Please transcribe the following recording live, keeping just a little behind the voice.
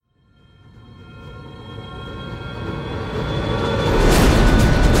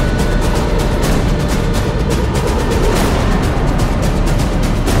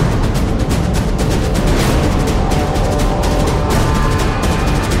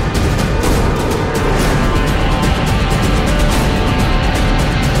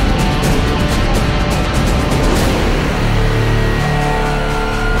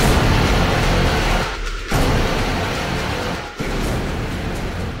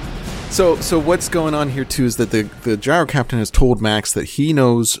So what's going on here too is that the gyro captain has told Max that he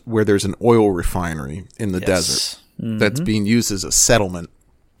knows where there's an oil refinery in the desert that's being used as a settlement.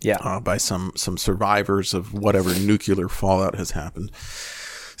 Yeah, by some survivors of whatever nuclear fallout has happened.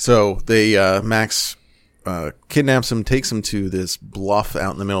 So they Max kidnaps him, takes him to this bluff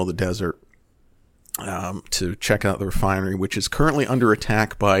out in the middle of the desert to check out the refinery, which is currently under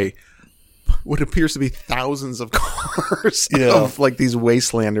attack by what appears to be thousands of cars of like these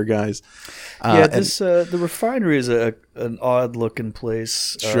wastelander guys. the refinery is an odd looking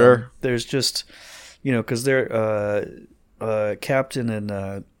place. Sure, there's just because they're. Captain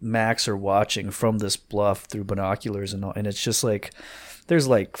and Max are watching from this bluff through binoculars and all, and it's just like there's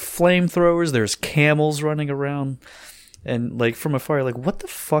like flamethrowers, there's camels running around, and like from afar, you're like, what the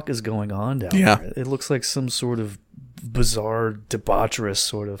fuck is going on down there? It looks like some sort of bizarre, debaucherous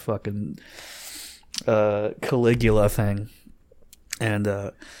sort of fucking Caligula thing, and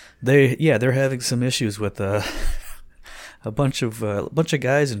they're having some issues with a bunch of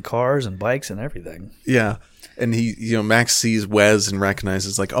guys in cars and bikes and everything. Yeah. And Max sees Wes and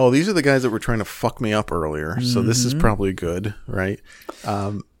recognizes like, oh, these are the guys that were trying to fuck me up earlier. So this is probably good, right?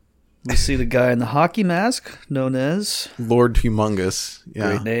 We see the guy in the hockey mask known as Lord Humongous. Yeah.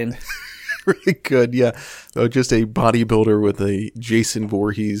 Great name. Really good, yeah. Just a bodybuilder with a Jason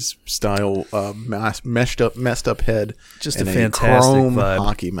Voorhees style messed up head, just and a fantastic chrome vibe.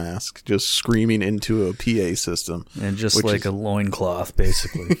 Hockey mask, just screaming into a PA system, and just like a loincloth,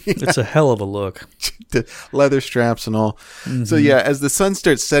 basically. It's a hell of a look. The leather straps and all. So yeah, as the sun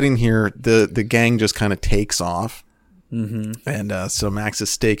starts setting here, the gang just kind of takes off, and so Max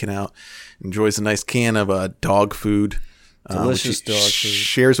is staking out, enjoys a nice can of dog food. Delicious dog food.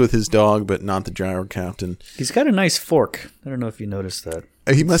 Shares with his dog, but not the gyro captain. He's got a nice fork. I don't know if you noticed that.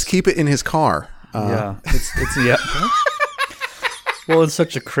 He must keep it in his car. It's yeah. Well, in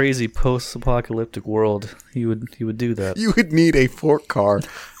such a crazy post-apocalyptic world, he would do that. You would need a fork car.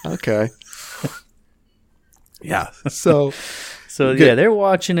 Okay. Yeah. So yeah, they're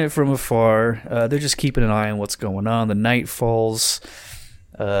watching it from afar. They're just keeping an eye on what's going on. The night falls.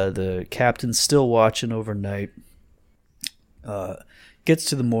 The captain's still watching overnight. Gets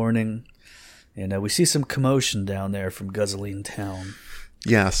to the morning, and we see some commotion down there from Guzzling Town.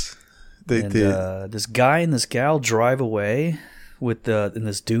 Yes. This guy and this gal drive away with in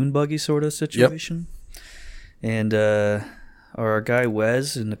this dune buggy sort of situation. Yep. And our guy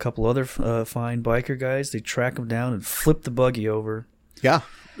Wes and a couple other fine biker guys, they track him down and flip the buggy over. Yeah,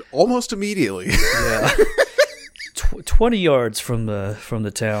 almost immediately. Yeah. 20 yards from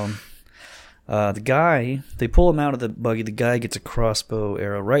the town. The guy, they pull him out of the buggy. The guy gets a crossbow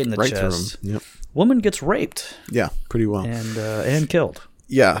arrow right in the chest. Through him. Yep. Woman gets raped. Yeah, pretty well. And killed.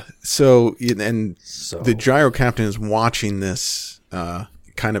 Yeah. So the gyro captain is watching this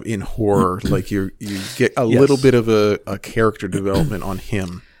kind of in horror. Like you get a little bit of a character development on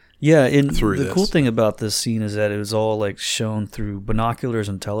him. Yeah, and the cool thing about this scene is that it was all like shown through binoculars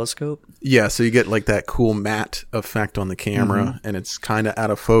and telescope. Yeah, so you get like that cool matte effect on the camera, and it's kind of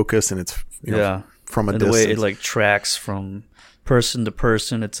out of focus, and it's from a distance. The way it like tracks from person to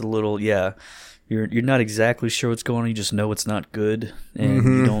person, it's a little You're not exactly sure what's going on. You just know it's not good,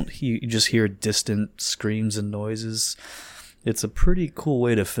 and you just hear distant screams and noises. It's a pretty cool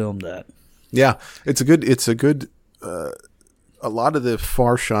way to film that. Yeah, it's a good. A lot of the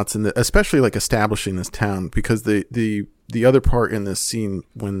far shots especially like establishing this town, because the other part in this scene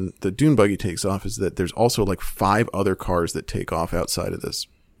when the dune buggy takes off is that there's also like 5 other cars that take off outside of this.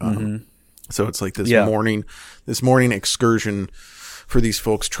 So it's like this morning excursion for these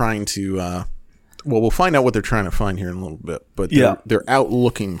folks trying to. We'll find out what they're trying to find here in a little bit, but they're out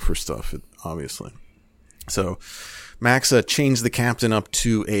looking for stuff, obviously. So Max chains the captain up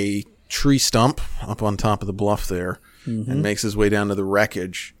to a tree stump up on top of the bluff there. And makes his way down to the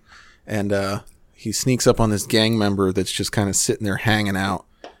wreckage, and he sneaks up on this gang member that's just kind of sitting there hanging out,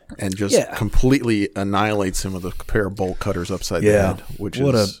 and just completely annihilates him with a pair of bolt cutters upside the head.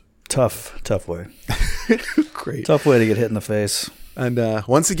 What a tough way. Great, tough way to get hit in the face. And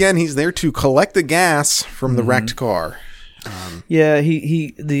once again, he's there to collect the gas from the wrecked car.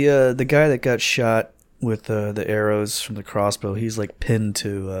 The guy that got shot with the arrows from the crossbow, he's like pinned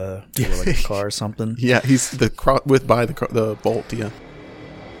to like a car or something. Yeah, he's by the bolt. Yeah.